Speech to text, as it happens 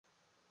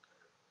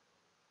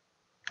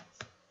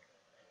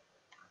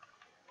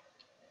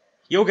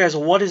Yo guys,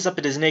 what is up?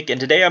 It is Nick, and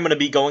today I'm going to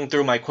be going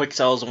through my quick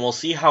sells, and we'll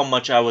see how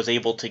much I was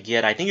able to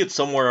get. I think it's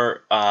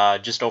somewhere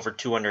just over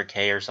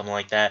 200k or something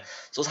like that.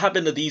 So let's hop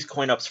into these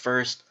coin ups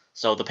first.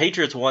 So the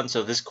Patriots won,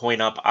 so this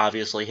coin up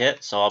obviously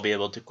hit, so I'll be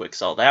able to quick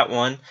sell that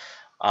one.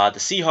 The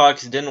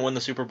Seahawks didn't win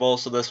the Super Bowl,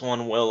 so this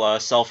one will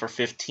sell for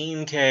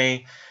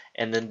 15k,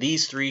 and then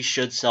these three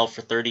should sell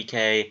for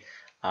 30k,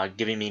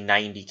 giving me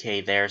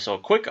 90k there. So a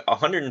quick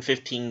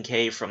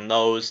 115k from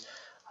those.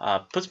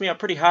 Puts me up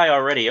pretty high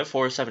already at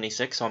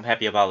 476, so I'm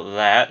happy about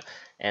that.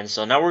 And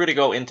so now we're going to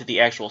go into the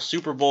actual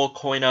Super Bowl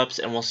coin ups,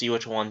 and we'll see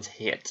which ones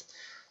hit.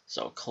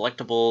 So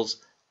collectibles,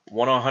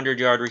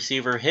 100-yard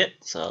receiver hit,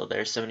 so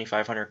there's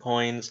 7,500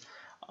 coins.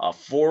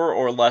 4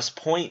 or less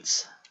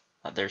points,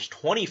 there's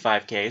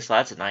 25k, so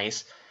that's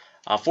nice.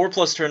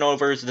 4+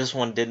 turnovers, this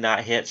one did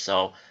not hit,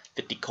 so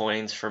 50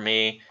 coins for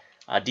me.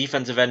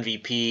 Defensive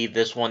MVP,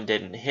 this one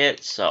didn't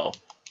hit, so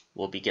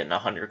we'll be getting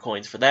 100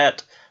 coins for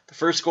that. The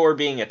first score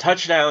being a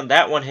touchdown,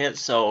 that one hit,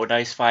 so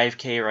nice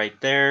 5k right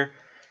there.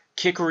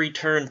 Kick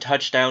return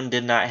touchdown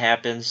did not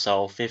happen,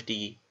 so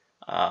 50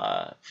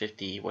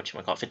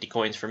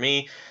 coins for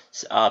me.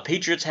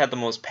 Patriots had the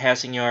most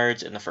passing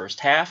yards in the first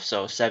half,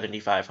 so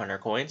 7,500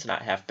 coins,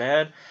 not half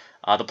bad.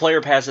 The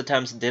player pass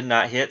attempts did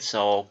not hit,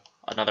 so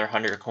another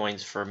 100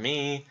 coins for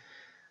me.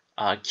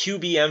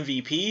 QB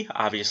MVP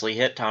obviously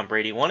hit. Tom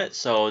Brady won it,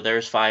 so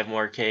there's 5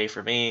 more K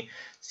for me.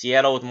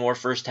 Seattle with more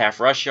first half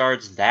rush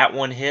yards, that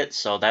one hit,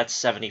 so that's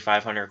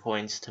 7,500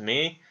 coins to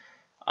me.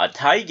 A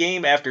tie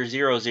game after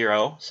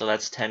 0-0, so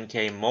that's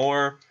 10k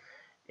more.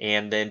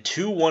 And then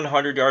 2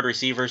 100-yard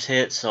receivers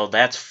hit, so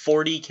that's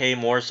 40k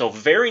more. So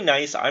very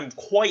nice. I'm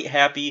quite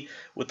happy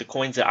with the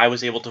coins that I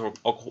was able to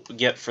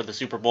get for the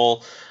Super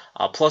Bowl.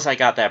 Plus I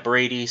got that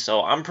Brady,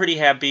 so I'm pretty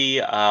happy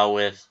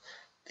with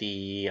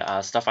the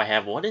stuff I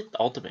have. What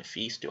Ultimate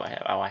Feast do I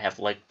have? Oh, I have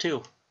Leg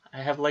 2.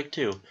 I have Leg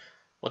 2.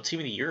 What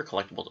Team of the Year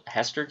collectible?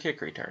 Hester kick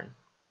return.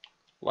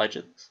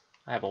 Legends.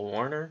 I have a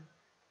Warner.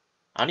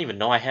 I don't even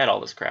know I had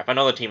all this crap. I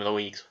know the Team of the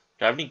Weeks.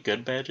 Do I have any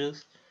good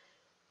badges?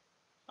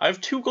 I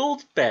have 2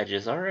 gold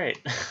badges. Alright.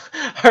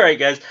 Alright,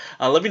 guys.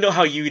 Let me know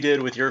how you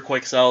did with your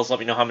quick sells. Let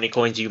me know how many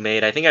coins you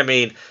made. I think I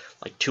made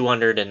like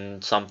 200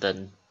 and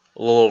something.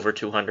 A little over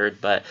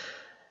 200, but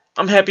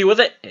I'm happy with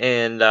it.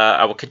 And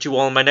I will catch you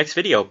all in my next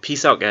video.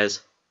 Peace out,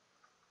 guys.